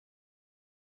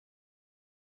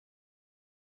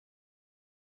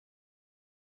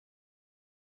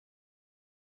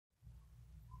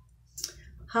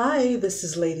Hi, this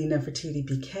is Lady Nefertiti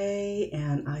BK,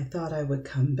 and I thought I would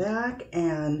come back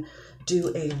and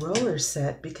do a roller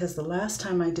set because the last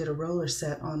time I did a roller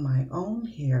set on my own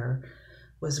hair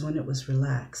was when it was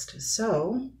relaxed.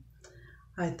 So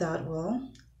I thought,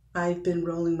 well, I've been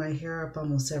rolling my hair up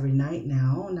almost every night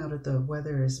now that the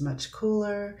weather is much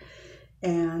cooler.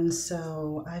 And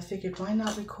so I figured, why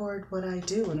not record what I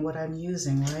do and what I'm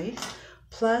using, right?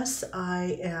 Plus,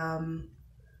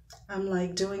 I'm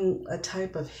like doing a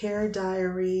type of hair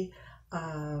diary,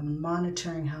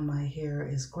 monitoring how my hair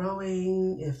is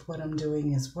growing, if what I'm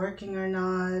doing is working or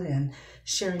not, and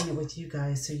sharing it with you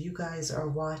guys. So you guys are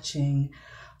watching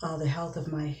the health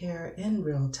of my hair in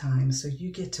real time. So you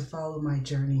get to follow my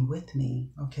journey with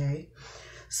me, okay?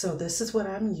 So this is what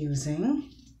I'm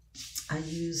using. I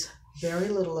use very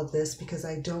little of this because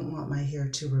I don't want my hair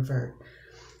to revert.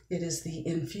 It is the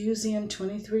Infusium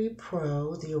 23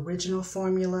 Pro, the original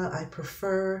formula. I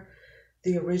prefer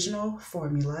the original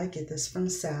formula. I get this from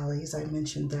Sally's. I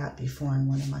mentioned that before in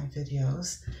one of my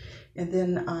videos. And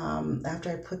then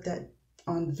after I put that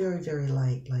on very, very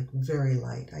light, like very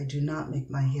light, I do not make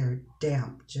my hair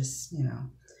damp, just,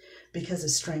 because it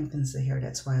strengthens the hair.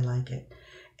 That's why I like it.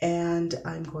 And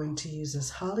I'm going to use this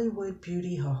Hollywood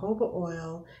Beauty jojoba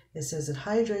oil. It says it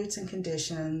hydrates and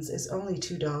conditions. It's only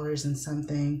 $2 and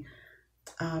something.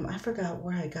 I forgot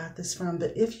where I got this from,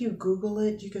 but if you Google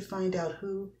it, you could find out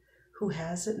who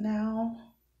has it now.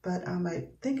 But I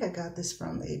think I got this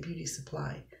from a beauty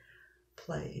supply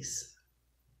place.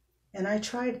 And I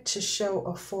tried to show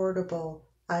affordable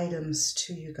items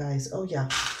to you guys. Oh yeah,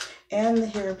 and the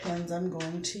hairpins I'm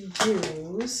going to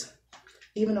use.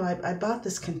 Even though I bought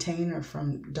this container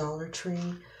from Dollar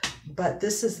Tree, but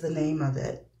this is the name of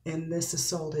it. And this is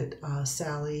sold at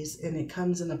Sally's, and it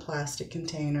comes in a plastic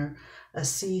container, a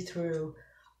see-through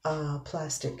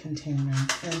plastic container.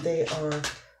 And they are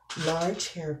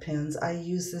large hairpins. I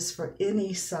use this for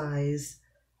any size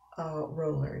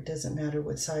roller. It doesn't matter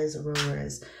what size the roller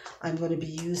is. I'm going to be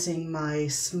using my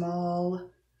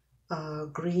small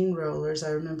green rollers. I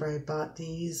remember I bought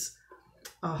these,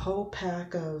 a whole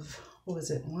pack of, what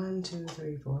was it? 1, 2,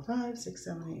 3, 4, 5, 6,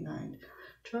 7, 8, 9,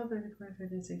 12, 13, 14,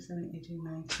 15, 16, 17, 18,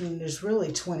 19. There's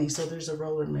really 20, so there's a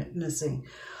roller missing.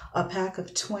 A pack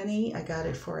of 20. I got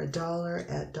it for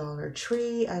 $1 at Dollar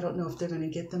Tree. I don't know if they're going to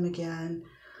get them again,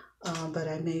 but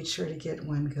I made sure to get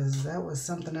one because that was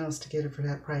something else to get it for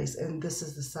that price. And this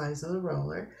is the size of the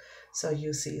roller. So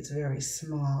you'll see it's very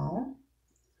small.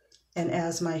 And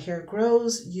as my hair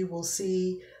grows, you will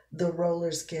see the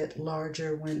rollers get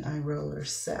larger when I roller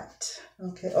set.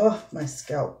 Okay, oh, my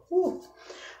scalp. Ooh.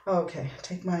 Okay,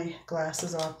 take my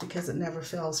glasses off because it never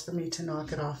fails for me to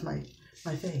knock it off my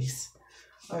face.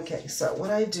 Okay, so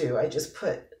what I do, I just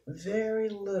put very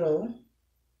little,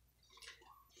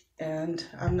 and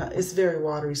it's very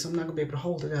watery, so I'm not gonna be able to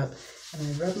hold it up. And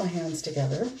I rub my hands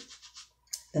together,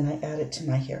 then I add it to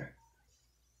my hair.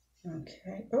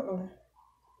 Okay, uh-oh,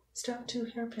 stop 2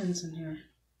 hairpins in here.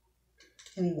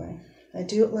 Anyway, I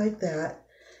do it like that.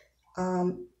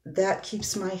 That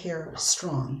keeps my hair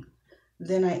strong.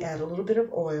 Then I add a little bit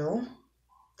of oil,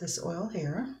 this oil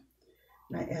here,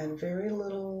 and I add very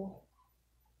little,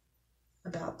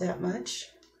 about that much.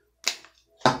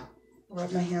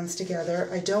 Rub my hands together.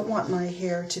 I don't want my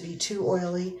hair to be too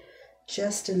oily,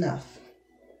 just enough,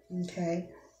 okay?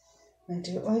 I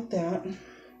do it like that.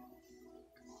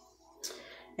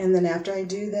 And then after I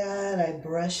do that, I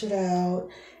brush it out.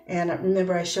 And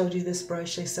remember I showed you this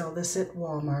brush, they sell this at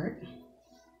Walmart.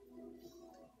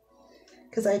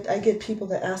 Because I get people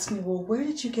that ask me, well, where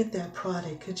did you get that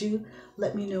product? Could you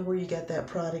let me know where you get that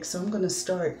product? So I'm going to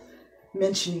start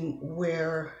mentioning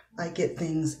where I get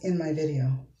things in my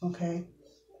video, okay?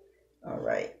 All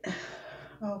right.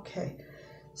 Okay.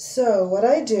 So what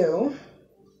I do,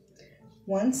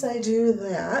 once I do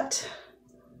that,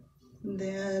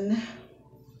 then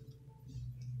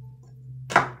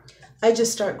I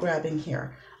just start grabbing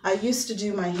hair. I used to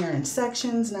do my hair in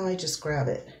sections, now I just grab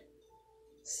it.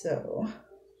 So,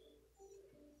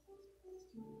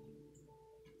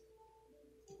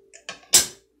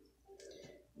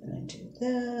 and I do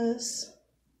this.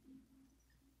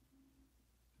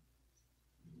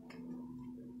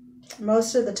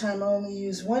 Most of the time I only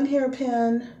use 1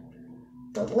 hairpin,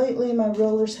 but lately my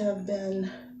rollers have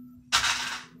been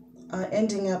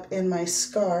ending up in my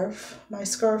scarf. My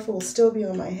scarf will still be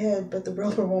on my head, but the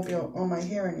roller won't be on my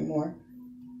hair anymore.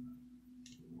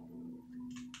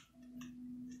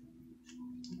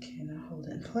 Okay, now hold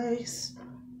it in place.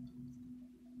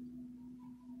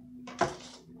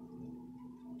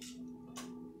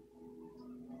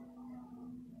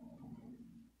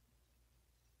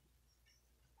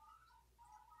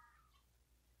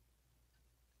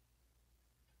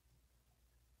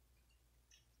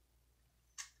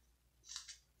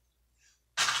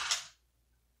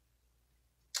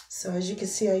 So as you can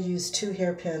see, I use 2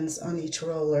 hairpins on each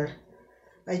roller.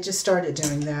 I just started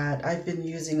doing that. I've been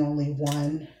using only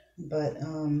one, but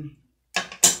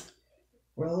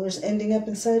rollers ending up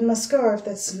inside my scarf.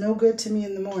 That's no good to me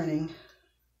in the morning.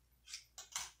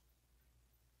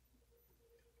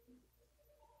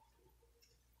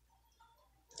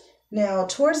 Now,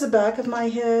 towards the back of my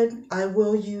head, I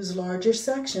will use larger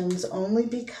sections only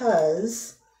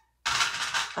because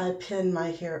I pin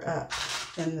my hair up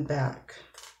in the back.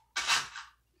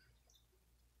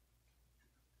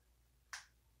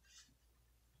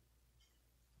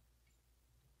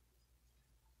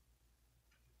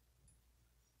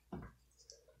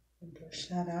 Brush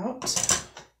that out.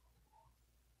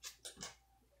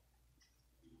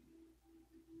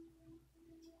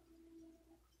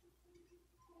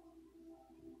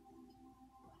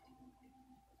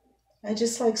 I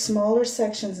just like smaller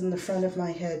sections in the front of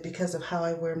my head because of how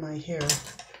I wear my hair.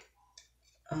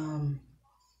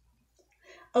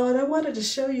 Oh, and I wanted to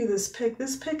show you this pick.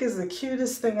 This pick is the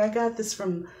cutest thing. I got this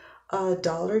from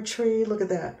Dollar Tree. Look at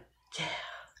that. Yeah.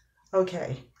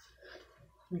 Okay.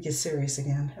 Let me get serious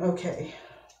again. Okay.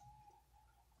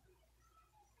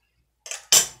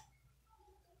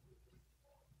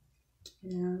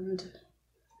 And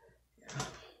yeah.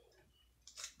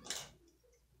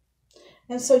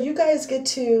 And so you guys get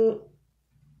to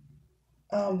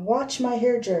watch my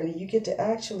hair journey. You get to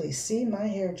actually see my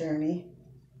hair journey.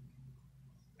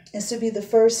 This would be the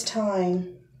first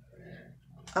time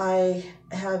I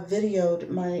have videoed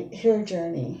my hair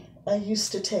journey. I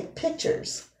used to take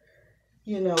pictures.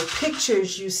 You know,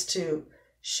 pictures used to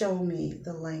show me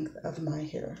the length of my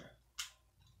hair.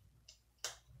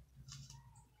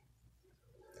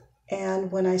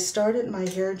 And when I started my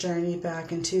hair journey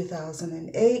back in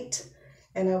 2008,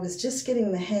 and I was just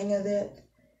getting the hang of it,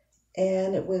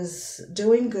 and it was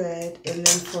doing good, and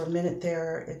then for a minute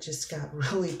there, it just got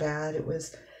really bad. It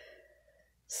was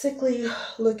sickly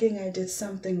looking. I did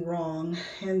something wrong,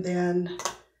 and then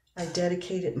I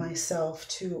dedicated myself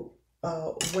to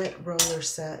wet roller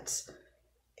sets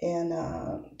and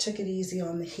took it easy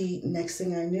on the heat. Next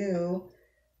thing I knew,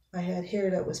 I had hair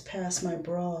that was past my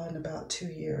bra in about 2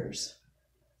 years.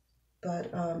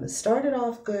 But it started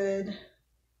off good.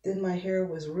 Then my hair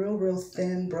was real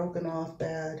thin, broken off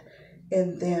bad.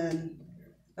 And then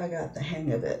I got the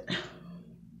hang of it.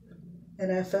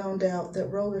 And I found out that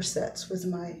roller sets was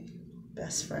my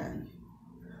best friend.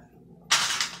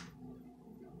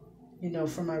 You know,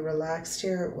 for my relaxed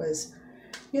hair, it was,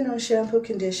 you know, shampoo,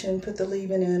 condition, put the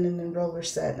leave-in in, and then roller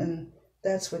set. And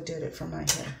that's what did it for my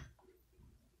hair.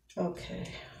 Okay.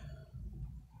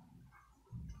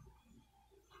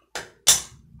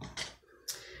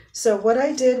 So what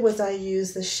I did was I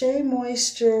used the Shea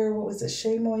Moisture. What was it?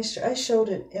 Shea Moisture. I showed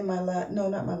it in my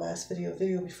not my last video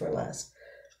before last.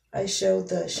 I showed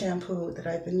the shampoo that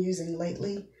I've been using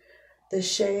lately. The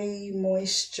Shea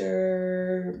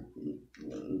Moisture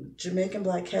Jamaican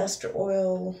Black Castor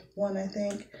Oil one, I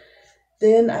think.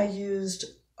 Then I used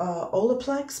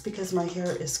Olaplex because my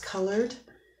hair is colored.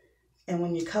 And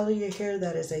when you color your hair,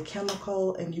 that is a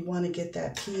chemical, and you want to get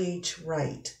that pH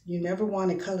right. You never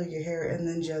want to color your hair and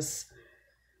then just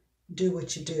do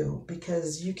what you do,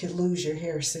 because you could lose your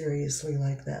hair seriously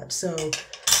like that. So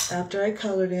after I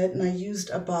colored it, and I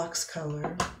used a box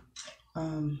color,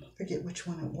 forget which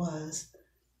one it was.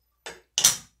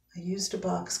 I used a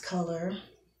box color,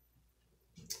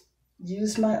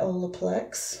 used my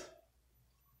Olaplex.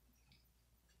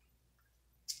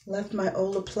 Left my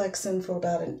Olaplex in for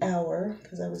about an hour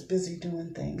because I was busy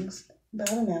doing things.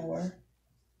 About an hour.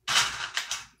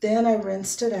 Then I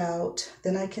rinsed it out.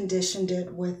 Then I conditioned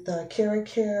it with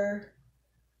Keracare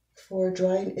for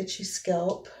dry and itchy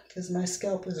scalp because my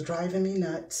scalp was driving me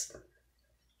nuts.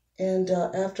 And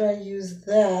after I used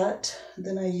that,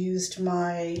 then I used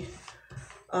my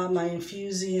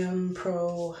Infusium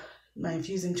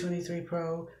 23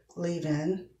 Pro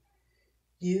leave-in.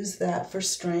 Use that for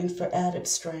strength, for added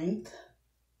strength.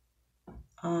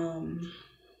 Then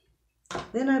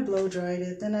I blow dried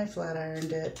it, then I flat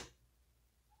ironed it.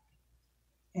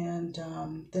 And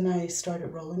then I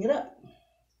started rolling it up.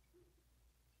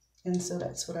 And so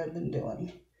that's what I've been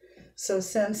doing. So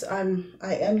since I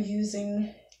am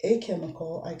using a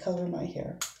chemical, I color my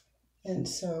hair. And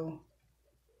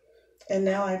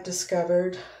now I've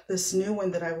discovered this new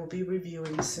one that I will be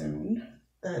reviewing soon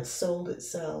that's sold at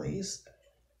Sally's,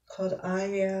 called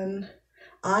Ion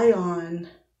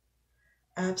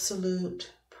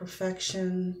Absolute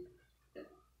Perfection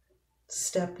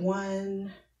Step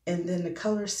 1, and then the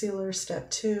Color Sealer Step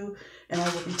 2, and I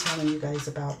will be telling you guys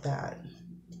about that.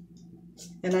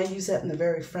 And I use that in the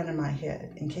very front of my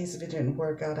head. In case if it didn't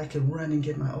work out, I could run and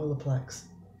get my Olaplex.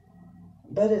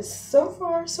 But it's so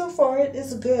far it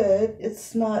is good.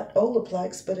 It's not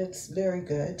Olaplex, but it's very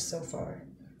good so far.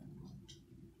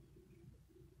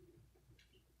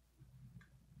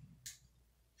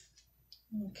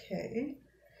 Okay,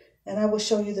 and I will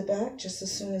show you the back just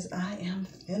as soon as I am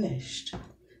finished.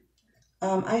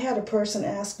 I had a person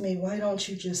ask me, why don't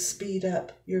you just speed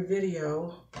up your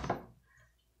video?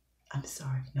 I'm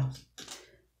sorry, no.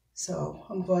 So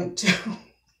I'm going to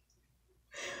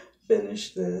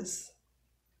finish this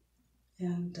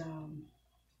and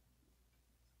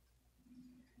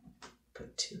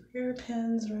put 2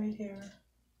 hairpins right here.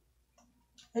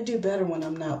 I do better when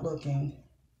I'm not looking.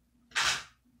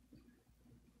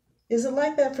 Is it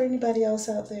like that for anybody else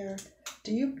out there?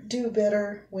 Do you do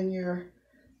better when you're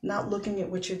not looking at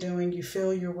what you're doing? You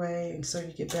feel your way and so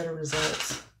you get better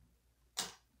results.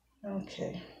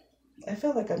 Okay, I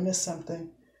feel like I missed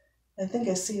something. I think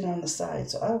I see it on the side,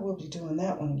 so I will be doing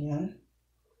that one again.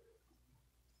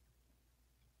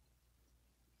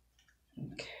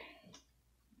 Okay.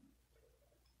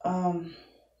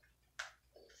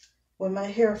 When my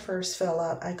hair first fell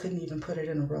out, I couldn't even put it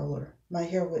in a roller. My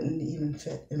hair wouldn't even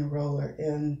fit in a roller,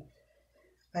 and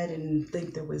I didn't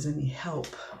think there was any help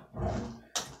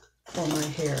for my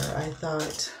hair. I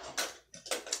thought,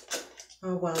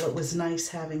 oh, well, it was nice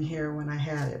having hair when I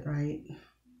had it, right?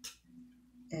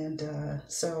 And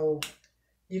so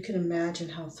you can imagine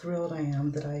how thrilled I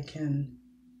am that I can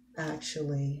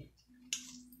actually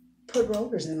put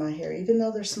rollers in my hair, even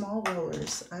though they're small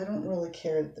rollers. I don't really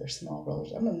care that they're small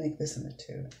rollers. I'm gonna make this into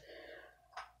 2.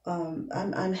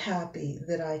 I'm happy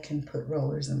that I can put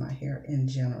rollers in my hair in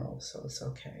general, so it's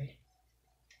okay.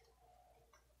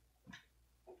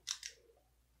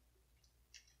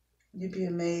 You'd be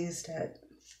amazed at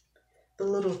the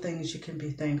little things you can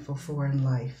be thankful for in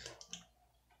life.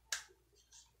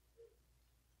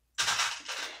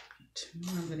 2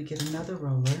 more. I'm going to get another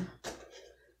roller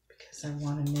because I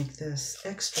want to make this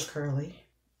extra curly.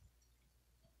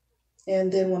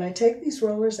 And then when I take these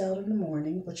rollers out in the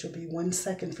morning, which will be 1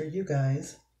 second for you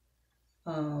guys,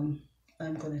 I'm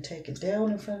going to take it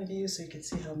down in front of you so you can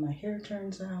see how my hair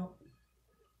turns out.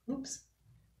 Oops.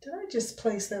 Did I just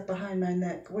place that behind my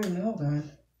neck? Wait a minute, hold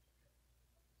on.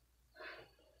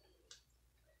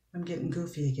 I'm getting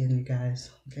goofy again, you guys.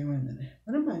 Okay, wait a minute.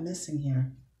 What am I missing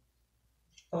here?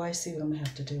 Oh, I see what I'm going to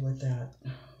have to do with that.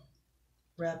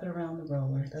 Wrap it around the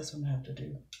roller. That's what I'm going to have to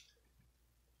do.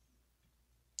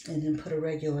 And then put a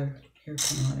regular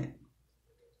hairpin on it.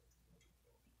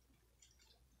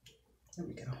 There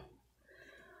we go.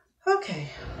 Okay,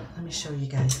 let me show you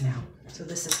guys now. So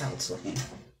this is how it's looking.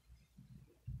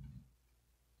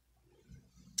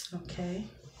 Okay,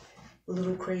 a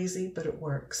little crazy, but it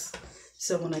works.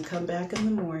 So when I come back in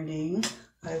the morning,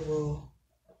 I will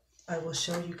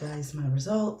show you guys my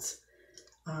results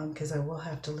because I will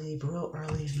have to leave real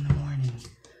early in the morning.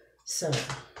 So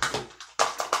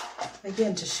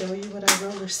again, to show you what I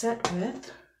roller set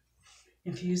with,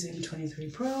 Infusing 23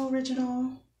 Pro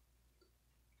Original.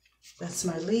 That's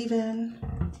my leave-in.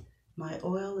 My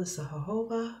oil is the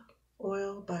jojoba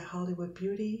oil by Hollywood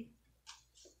Beauty.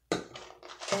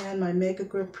 And my Mega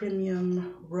Grip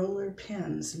Premium roller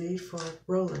pins made for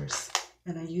rollers.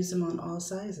 And I use them on all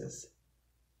sizes.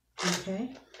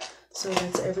 Okay, so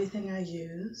that's everything I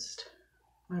used.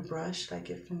 My brush that I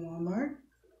get from Walmart,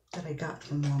 that I got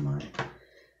from Walmart.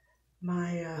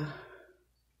 My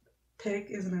pig,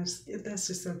 that's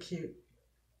just so cute.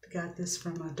 I got this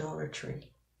from a Dollar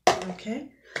Tree.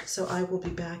 Okay, so I will be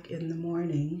back in the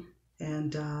morning,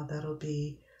 and that'll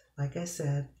be, like I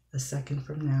said, a second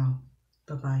from now.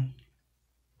 Bye-bye.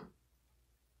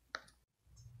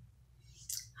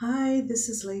 Hi, this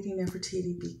is Lady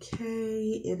Nefertiti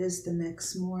BK. It is the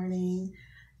next morning,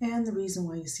 and the reason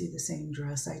why you see the same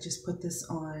dress, I just put this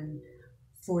on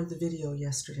for the video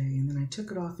yesterday, and then I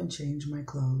took it off and changed my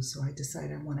clothes, so I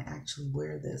decided I want to actually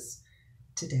wear this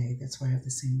today. That's why I have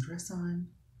the same dress on.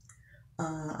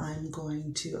 I'm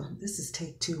going to, this is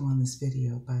take 2 on this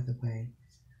video, by the way.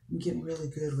 I'm getting really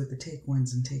good with the take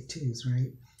 1s and take 2s,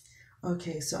 right?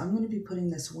 Okay, so I'm going to be putting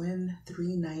this Win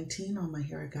 319 on my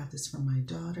hair. I got this from my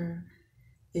daughter.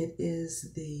 It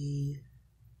is the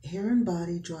Hair and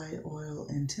Body Dry Oil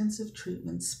Intensive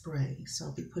Treatment Spray. So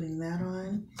I'll be putting that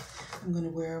on. I'm going to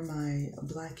wear my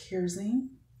black hair zing.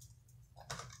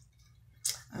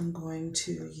 I'm going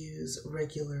to use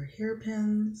regular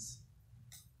hairpins,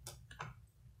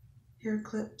 hair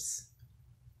clips.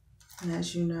 And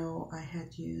as you know, I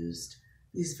had used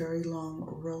these very long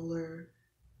roller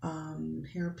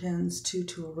hairpins, 2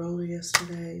 to a roller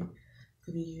yesterday. I'm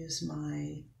going to use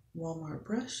my Walmart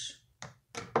brush,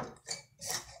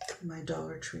 my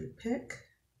Dollar Tree pick.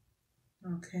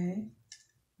 Okay,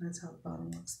 That's how the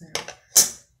bottom looks there.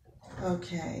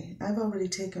 Okay, I've already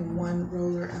taken one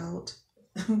roller out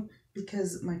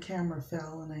because my camera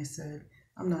fell and I said,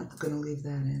 I'm not going to leave that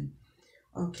in.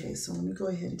 Okay, so let me go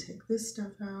ahead and take this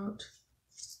stuff out.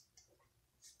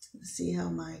 See how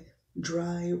my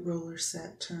dry roller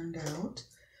set turned out.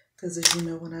 Because as you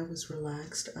know, when I was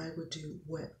relaxed, I would do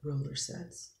wet roller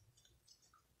sets.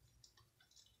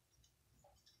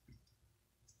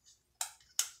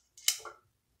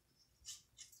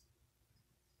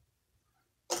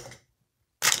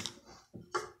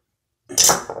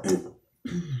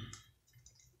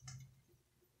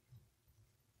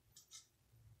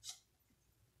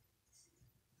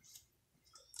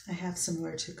 I have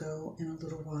somewhere to go in a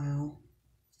little while.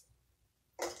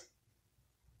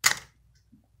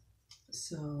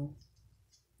 So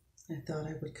I thought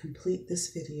I would complete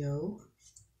this video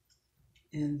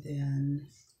and then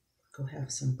go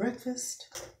have some breakfast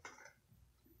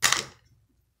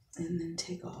and then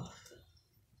take off.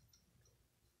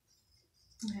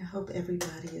 I hope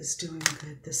everybody is doing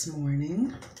good this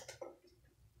morning.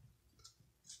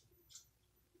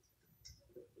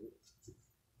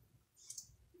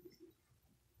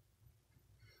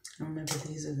 I remember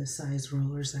these are the size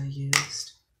rollers I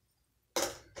used.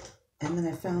 And then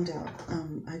I found out,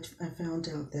 I found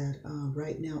out that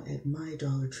right now at my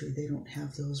Dollar Tree, they don't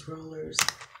have those rollers.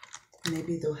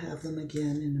 Maybe they'll have them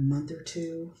again in a month or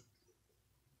two.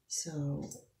 So,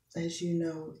 as you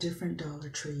know, different Dollar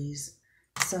Trees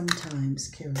sometimes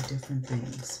carry different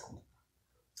things.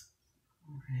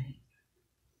 All right.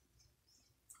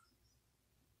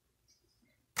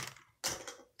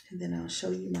 And then I'll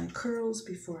show you my curls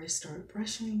before I start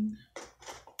brushing.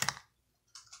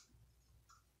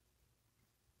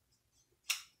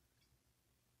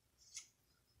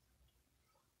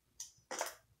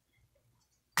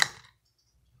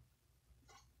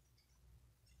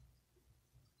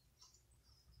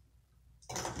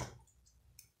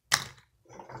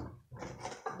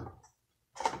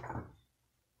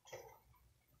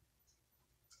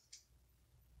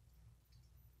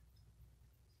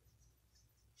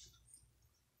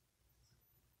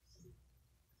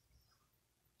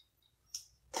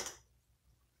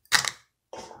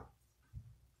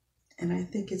 And I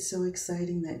think it's so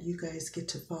exciting that you guys get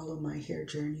to follow my hair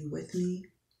journey with me.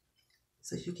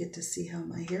 So you get to see how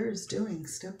my hair is doing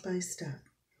step by step.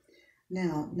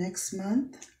 Now, next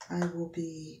month, I will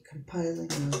be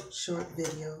compiling a short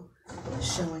video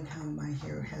showing how my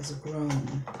hair has grown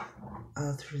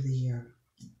through the year.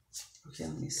 Okay,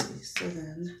 let me see. So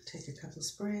then, take a couple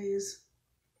sprays.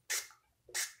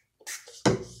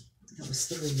 That was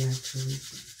 3 actually.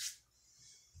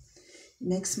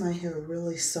 Makes my hair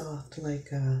really soft like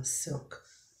silk.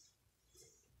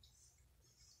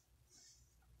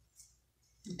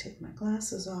 I take my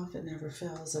glasses off. It never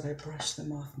fails that I brush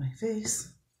them off my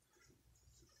face.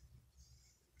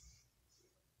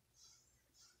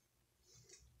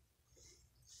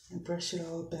 I brush it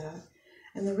all back.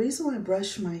 And the reason why I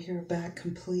brush my hair back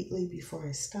completely before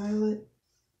I style it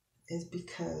is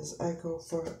because I go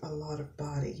for a lot of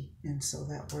body, and so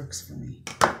that works for me.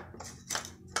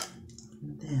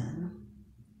 And then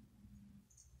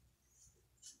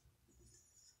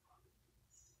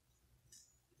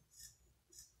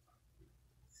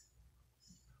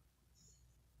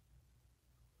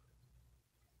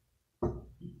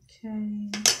okay,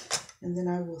 and then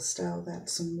I will style that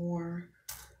some more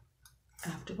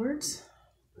afterwards.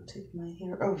 I'll take my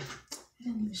hair. Oh, I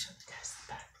didn't even show the guys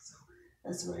the back, so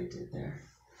that's what I did there.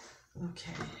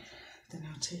 Okay, then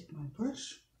I'll take my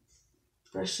brush,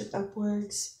 brush it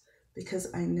upwards,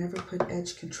 because I never put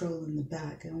edge control in the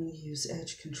back. I only use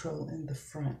edge control in the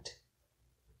front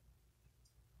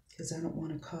because I don't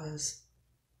want to cause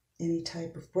any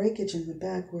type of breakage in the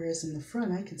back, whereas in the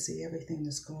front I can see everything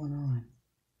that's going on.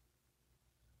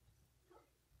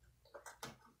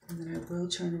 And then I will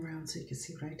turn around so you can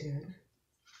see what I did.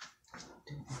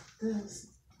 Do it like this.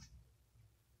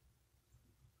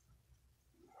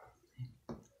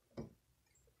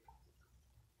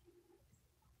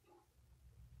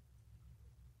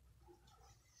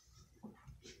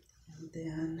 And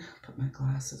then put my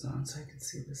glasses on so I can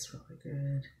see this really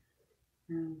good.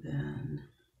 And then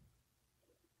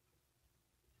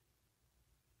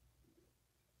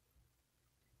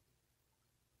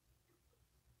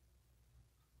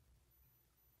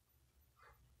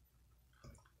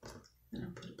I'll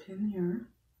put a pin here.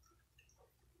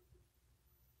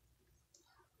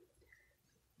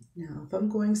 Now, if I'm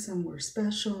going somewhere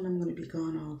special and I'm going to be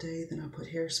gone all day, then I'll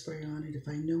put hairspray on it. If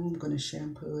I know I'm going to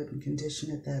shampoo it and condition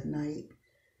it that night,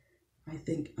 I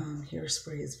think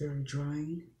hairspray is very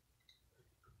drying.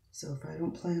 So if I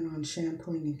don't plan on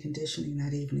shampooing and conditioning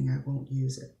that evening, I won't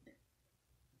use it.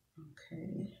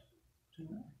 Okay, do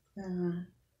it like that. Now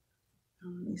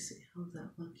let me see, how's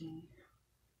that looking?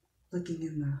 Looking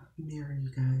in the mirror, you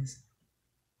guys.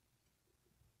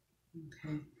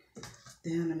 Okay,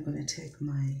 then I'm going to take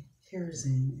my hair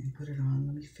zing and put it on.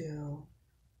 Let me feel.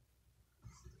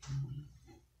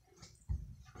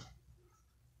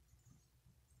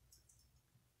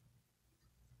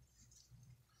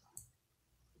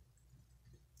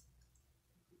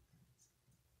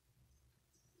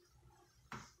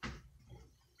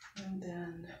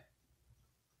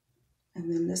 And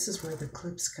then this is where the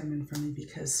clips come in for me,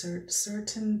 because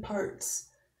certain parts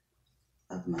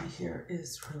of my hair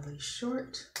is really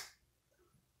short.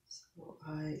 So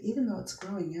even though it's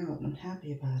growing out, I'm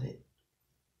happy about it.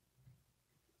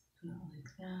 Go like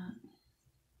that.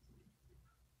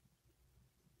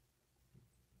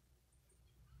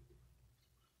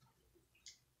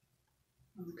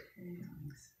 Okay,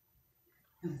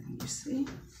 and then you see.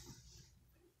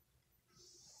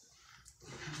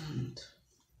 And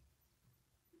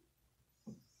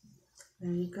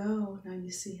there you go. Now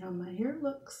you see how my hair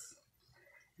looks.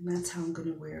 And that's how I'm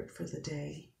going to wear it for the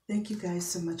day. Thank you guys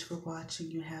so much for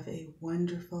watching. You have a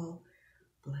wonderful,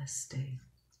 blessed day.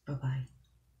 Bye-bye.